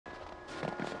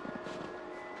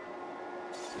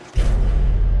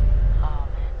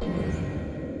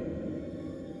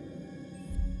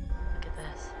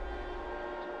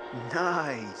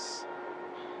Nice.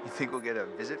 You think we'll get a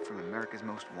visit from America's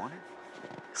Most Wanted?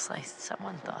 Looks like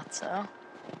someone thought so.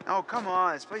 Oh, come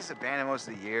on. This place is abandoned most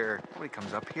of the year. Nobody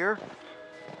comes up here.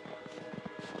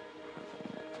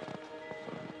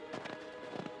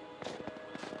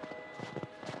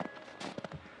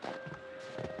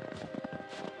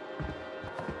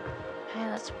 Hey,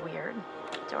 that's weird.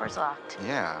 Door's locked.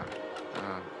 Yeah.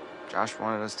 Josh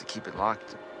wanted us to keep it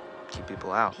locked to keep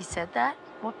people out. He said that?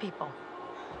 What people?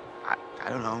 I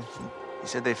don't know. He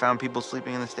said they found people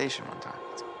sleeping in the station one time.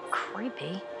 It's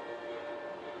creepy.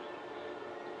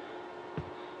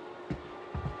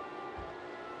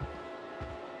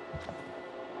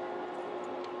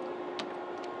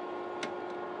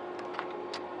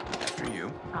 After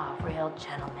you. Oh, real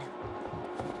gentleman.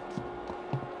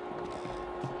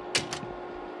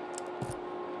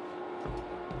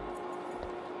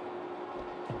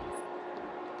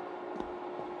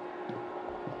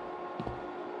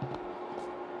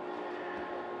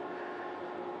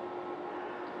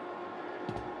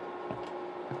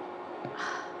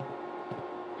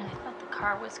 And I thought the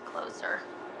car was closer.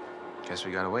 Guess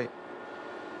we gotta wait.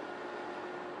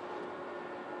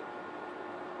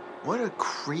 What a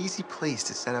crazy place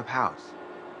to set up house.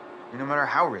 I mean, no matter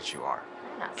how rich you are.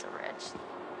 They're not so rich.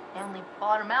 They only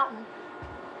bought a mountain.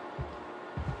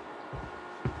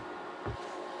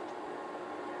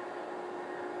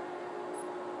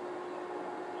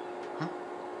 Huh?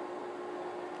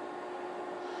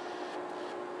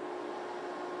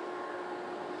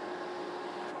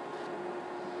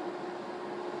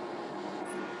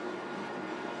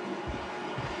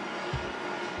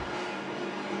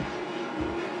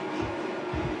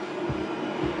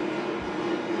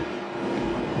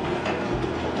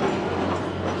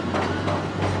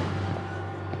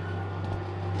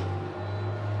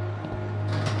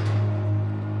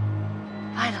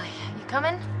 Finally, you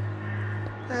coming?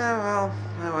 Yeah, well,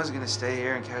 I was gonna stay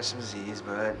here and catch some Z's,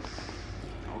 but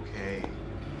okay.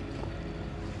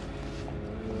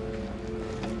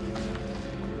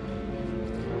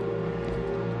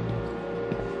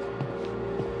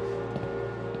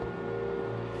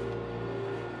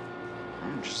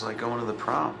 I'm just like going to the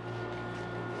prom.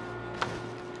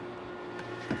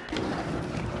 Here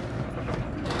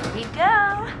we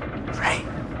go. Right,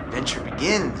 adventure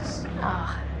begins. Oh,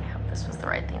 I hope this was the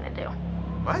right thing to do.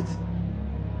 What?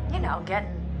 You know, getting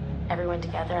everyone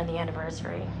together on the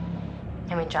anniversary.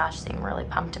 I mean, Josh seemed really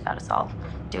pumped about us all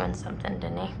doing something,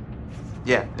 didn't he?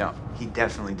 Yeah, no, he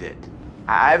definitely did.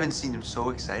 I haven't seen him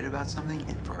so excited about something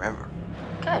in forever.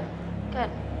 Good, good.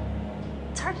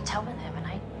 It's hard to tell with him, and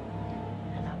I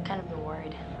don't know, I've kind of been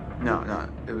worried. No,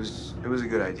 it was a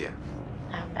good idea.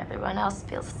 I hope everyone else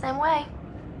feels the same way.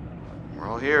 We're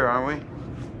all here, aren't we?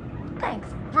 Thanks,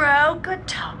 bro. Good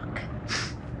talk.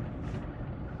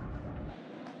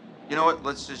 You know what?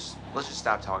 Let's just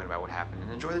stop talking about what happened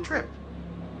and enjoy the trip.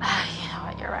 You know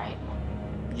what? You're right.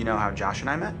 You know how Josh and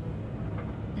I met?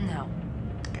 No.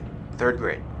 Okay. 3rd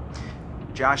grade.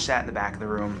 Josh sat in the back of the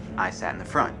room, I sat in the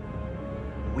front.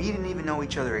 We didn't even know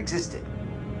each other existed.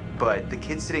 But the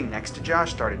kid sitting next to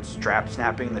Josh started strap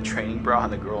snapping the training bra on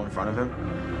the girl in front of him.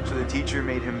 So the teacher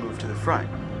made him move to the front,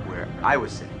 where I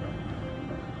was sitting.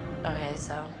 Okay,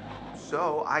 so.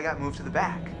 So I got moved to the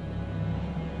back.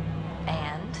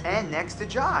 And next to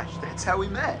Josh. That's how we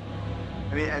met.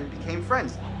 I mean, and became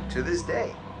friends to this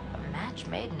day. A match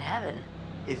made in heaven.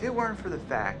 If it weren't for the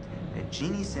fact that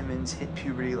Jeannie Simmons hit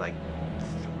puberty like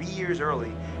 3 years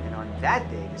early, and on that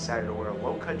day decided to wear a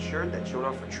low-cut shirt that showed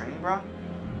off her training bra,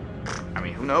 I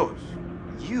mean, who knows?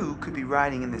 You could be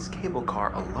riding in this cable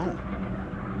car alone.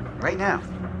 Right now.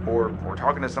 Or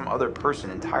talking to some other person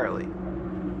entirely.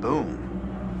 Boom.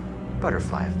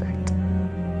 Butterfly effect.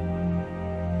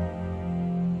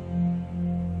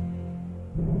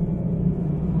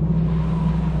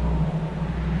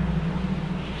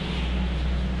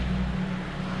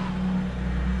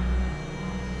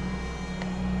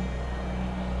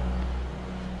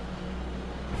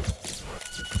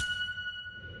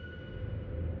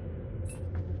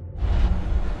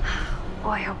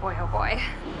 Boy, oh boy, oh boy.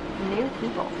 New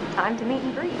people. Time to meet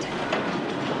and greet.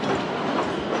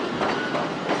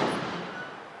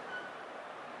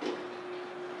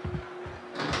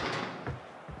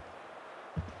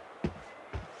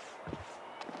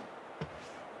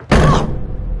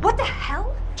 What the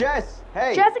hell? Jess,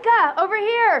 hey! Jessica, over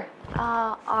here!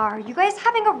 Are you guys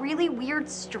having a really weird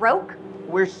stroke?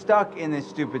 We're stuck in this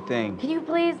stupid thing. Can you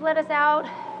please let us out?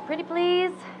 Pretty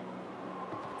please?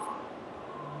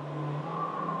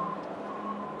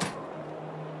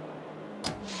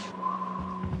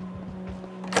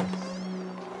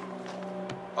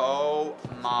 Oh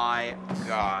my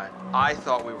God. I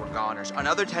thought we were goners.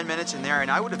 Another 10 minutes in there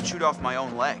and I would have chewed off my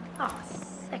own leg. Oh,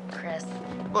 sick, Chris.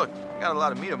 Look, I got a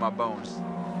lot of meat on my bones.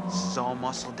 This is all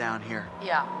muscle down here.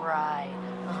 Yeah, right.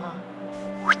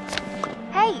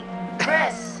 Hey,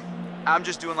 Chris! I'm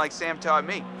just doing like Sam taught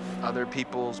me. Other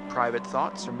people's private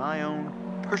thoughts are my own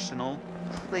personal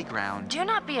playground. Do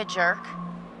not be a jerk.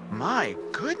 My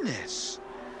goodness.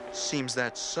 Seems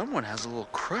that someone has a little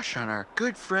crush on our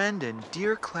good friend and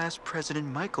dear class president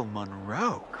Michael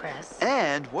Monroe. Chris.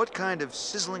 And what kind of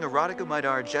sizzling erotica might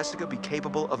our Jessica be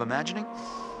capable of imagining?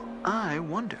 I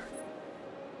wonder.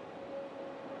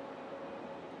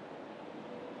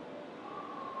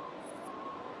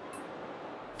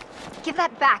 give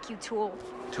that back, you tool.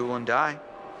 Tool and die.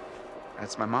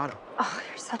 That's my motto. Oh,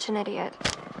 you're such an idiot.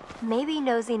 Maybe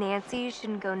Nosy Nancy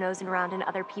shouldn't go nosing around in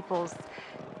other people's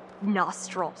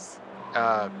nostrils.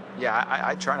 Yeah,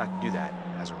 I try not to do that,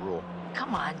 as a rule.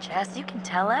 Come on, Jess, you can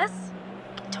tell us.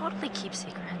 You can totally keep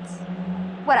secrets.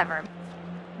 Whatever.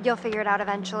 You'll figure it out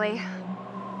eventually.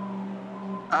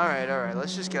 All right,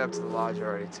 let's just get up to the lodge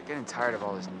already. It's getting tired of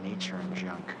all this nature and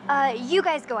junk. You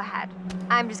guys go ahead.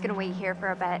 I'm just gonna wait here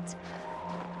for a bit.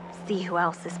 See who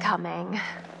else is coming.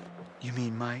 You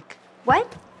mean Mike?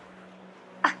 What?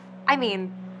 I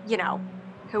mean, you know,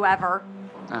 whoever.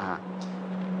 Uh-huh.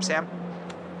 Sam?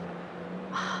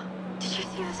 Did you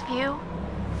see this view?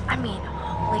 I mean,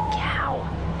 holy cow.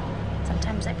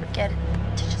 Sometimes I forget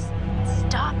to just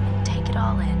stop and take it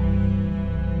all in.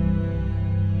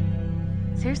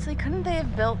 Seriously, couldn't they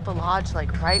have built the lodge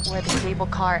like right where the cable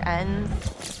car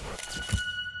ends?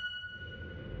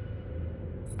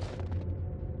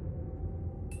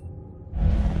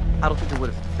 I don't think it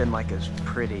would have been like as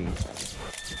pretty.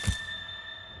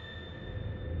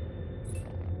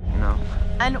 No.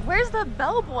 And where's the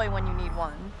bellboy when you need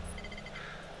one?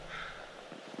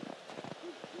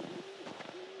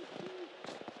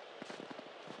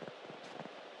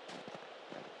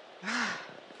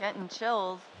 Getting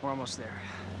chills. We're almost there.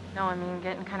 No, I mean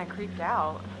getting kind of creeped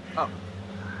out. Oh,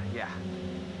 yeah.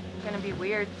 Gonna be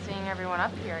weird seeing everyone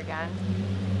up here again.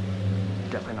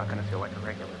 Definitely not gonna feel like a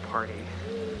regular party.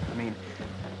 I mean,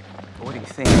 what do you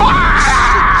think?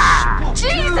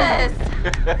 Jesus!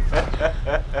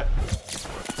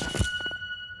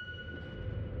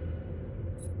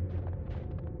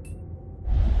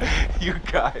 You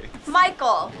guys.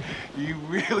 Michael! You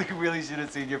really should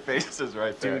have seen your faces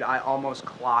right there. Dude, I almost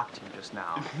clocked you just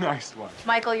now. Nice one.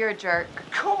 Michael, you're a jerk.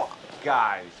 Come on.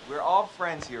 Guys, we're all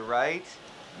friends here, right?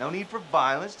 No need for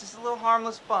violence, just a little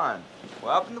harmless fun.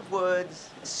 We're up in the woods,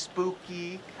 it's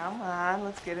spooky. Come on,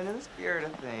 let's get into the spirit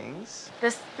of things. The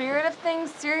spirit of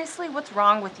things? Seriously, what's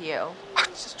wrong with you? I'm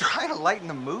just trying to lighten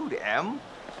the mood, Em.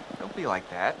 Don't be like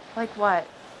that. Like what?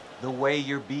 The way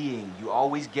you're being, you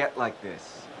always get like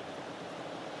this.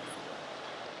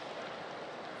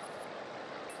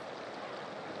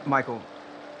 Michael,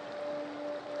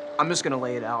 I'm just gonna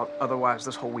lay it out. Otherwise,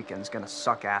 this whole weekend's gonna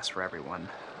suck ass for everyone.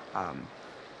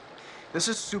 This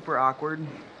is super awkward,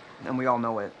 and we all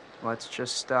know it. Let's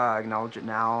just acknowledge it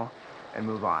now and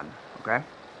move on, okay?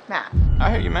 Matt.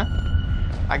 I hear you, man.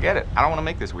 I get it. I don't want to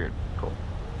make this weird. Cool.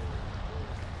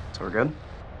 So we're good?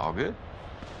 All good?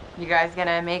 You guys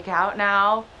gonna make out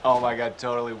now? Oh my god,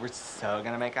 totally. We're so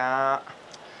gonna make out.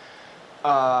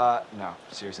 No,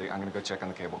 seriously, I'm gonna go check on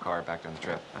the cable car back down the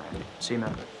trip. All right. See you,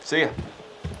 man. See ya.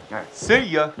 All right. See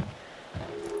ya.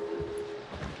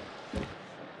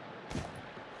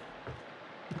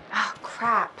 Oh,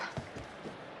 crap.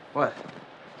 What?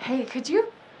 Hey, could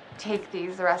you take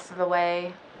these the rest of the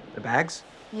way? The bags?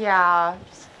 Yeah,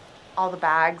 just all the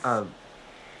bags.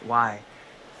 Why?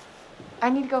 I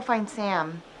need to go find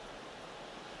Sam.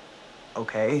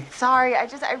 Okay. Sorry, I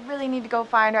really need to go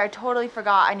find her. I totally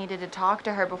forgot I needed to talk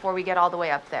to her before we get all the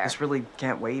way up there. This really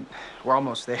can't wait. We're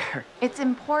almost there. It's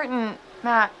important.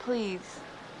 Matt, please.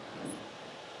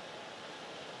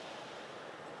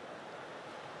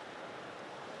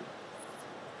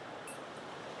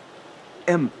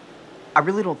 Em, I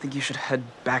really don't think you should head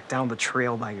back down the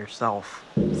trail by yourself.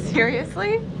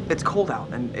 Seriously? It's cold out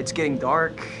and it's getting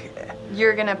dark.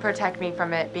 You're gonna protect me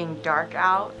from it being dark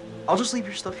out? I'll just leave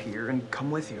your stuff here and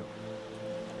come with you.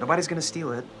 Nobody's gonna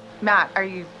steal it. Matt, are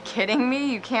you kidding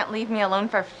me? You can't leave me alone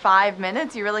for 5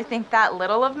 minutes? You really think that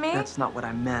little of me? That's not what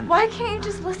I meant. Why can't you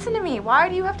just listen to me? Why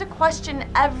do you have to question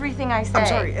everything I say? I'm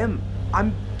sorry, Em.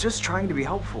 I'm just trying to be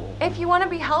helpful. If you want to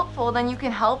be helpful, then you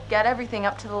can help get everything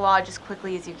up to the lodge as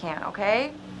quickly as you can,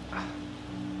 okay?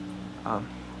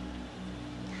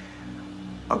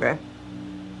 Okay.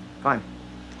 Fine.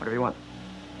 Whatever you want.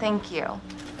 Thank you.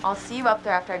 I'll see you up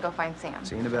there after I go find Sam.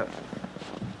 See you in a bit.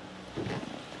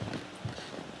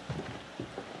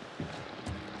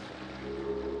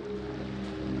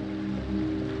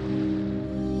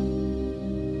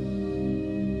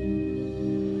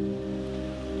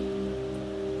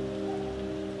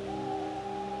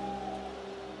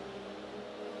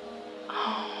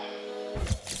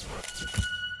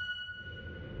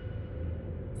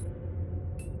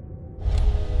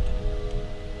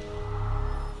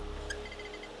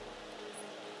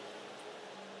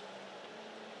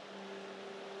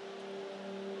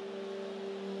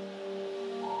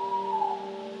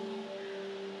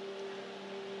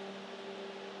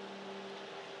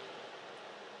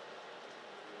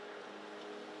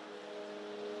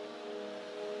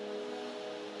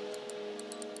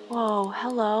 Whoa,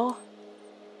 hello.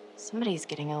 Somebody's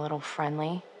getting a little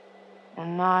friendly.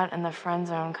 And not in the friend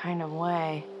zone kind of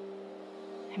way.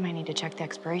 They might need to check the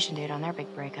expiration date on their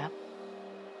big breakup.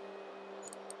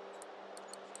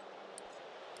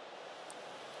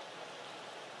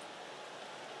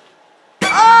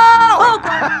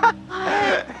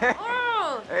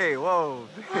 Hey, whoa.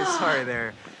 Sorry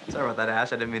there. Sorry about that,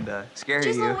 Ash. I didn't mean to scare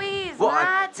you. Jeez Louise, well,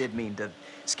 Matt. I did mean to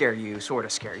scare you, sort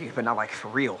of scare you, but not like for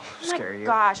real scare you.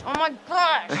 Oh my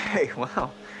gosh. Hey,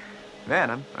 well, man,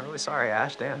 I'm really sorry,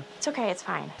 Ash. Damn. It's okay, it's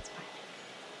fine, it's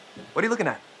fine. What are you looking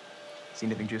at? See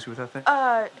anything juicy with that thing?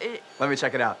 Let me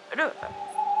check it out. No.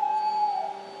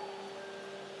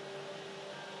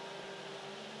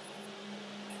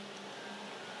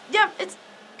 Yeah, it's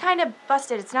kind of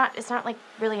busted. It's not like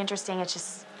really interesting. It's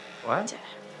just. What?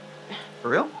 For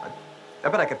real? I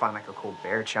bet I could find like a cool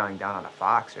bear chowing down on a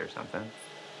fox or something.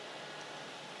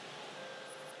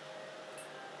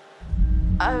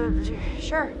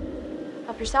 Sure.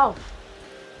 Help yourself.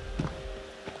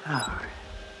 All right.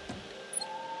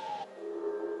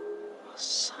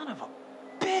 Son of a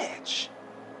bitch.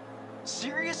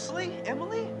 Seriously,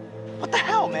 Emily? What the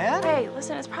hell, man? Hey,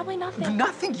 listen, it's probably nothing.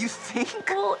 Nothing, you think?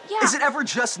 Well, yeah. Is it ever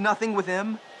just nothing with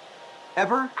him?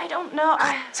 Ever? I don't know.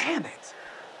 God damn it.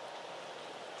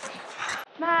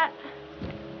 Matt.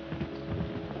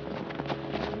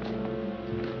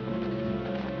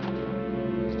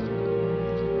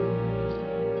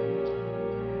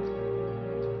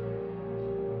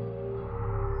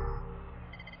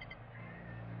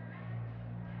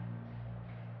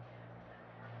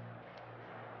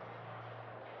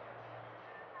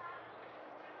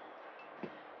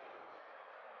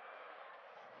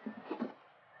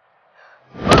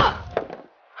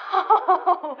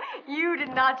 Oh, you did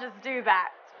not just do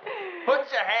that.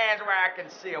 Put your hands where I can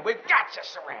see them. We've got you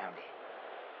surrounded.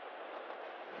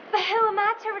 But who am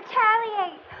I to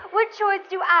retaliate? What choice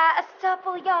do I, a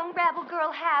supple young rebel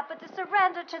girl, have but to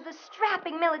surrender to the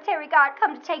strapping military guard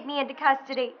come to take me into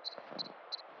custody?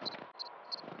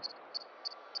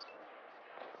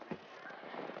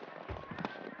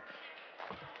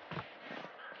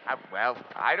 Well,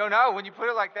 I don't know when you put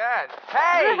it like that.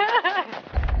 Hey!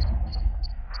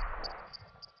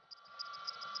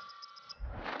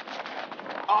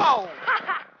 Oh!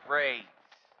 Great.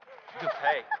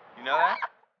 Hey, you know that?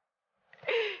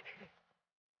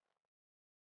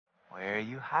 Where are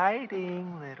you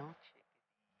hiding, little chicken?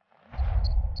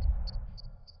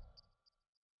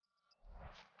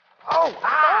 Oh!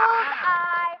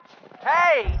 Ah!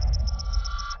 Hey!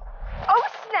 Oh,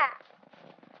 snap!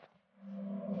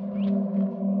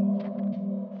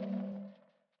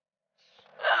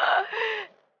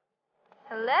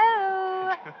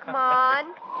 Hello? Come on.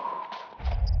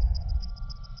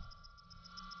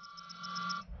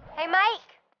 Hey, Mike.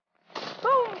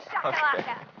 Boom, shakalaka.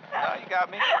 Okay. No, you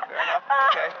got me. Fair enough.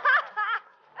 Okay.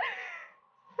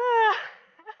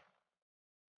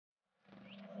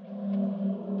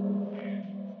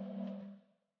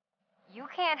 You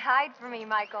can't hide from me,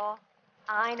 Michael.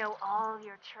 I know all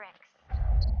your tricks.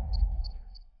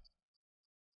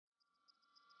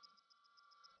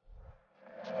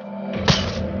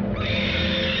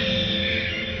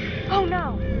 Oh,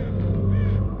 no.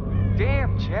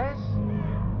 Damn, Jess.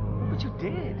 Look what you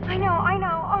did. I know.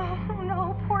 Oh,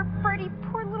 no. Poor birdie.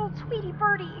 Poor little Tweety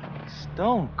birdie.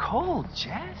 Stone cold,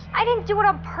 Jess. I didn't do it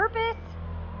on purpose.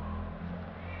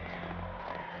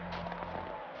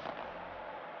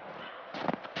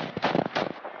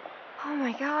 Oh,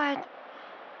 my God.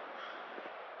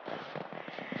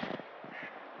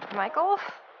 Michael?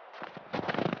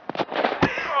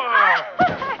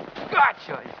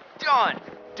 Gotcha. It's done.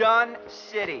 Done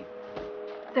city.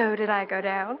 So did I go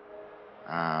down?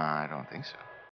 I don't think so.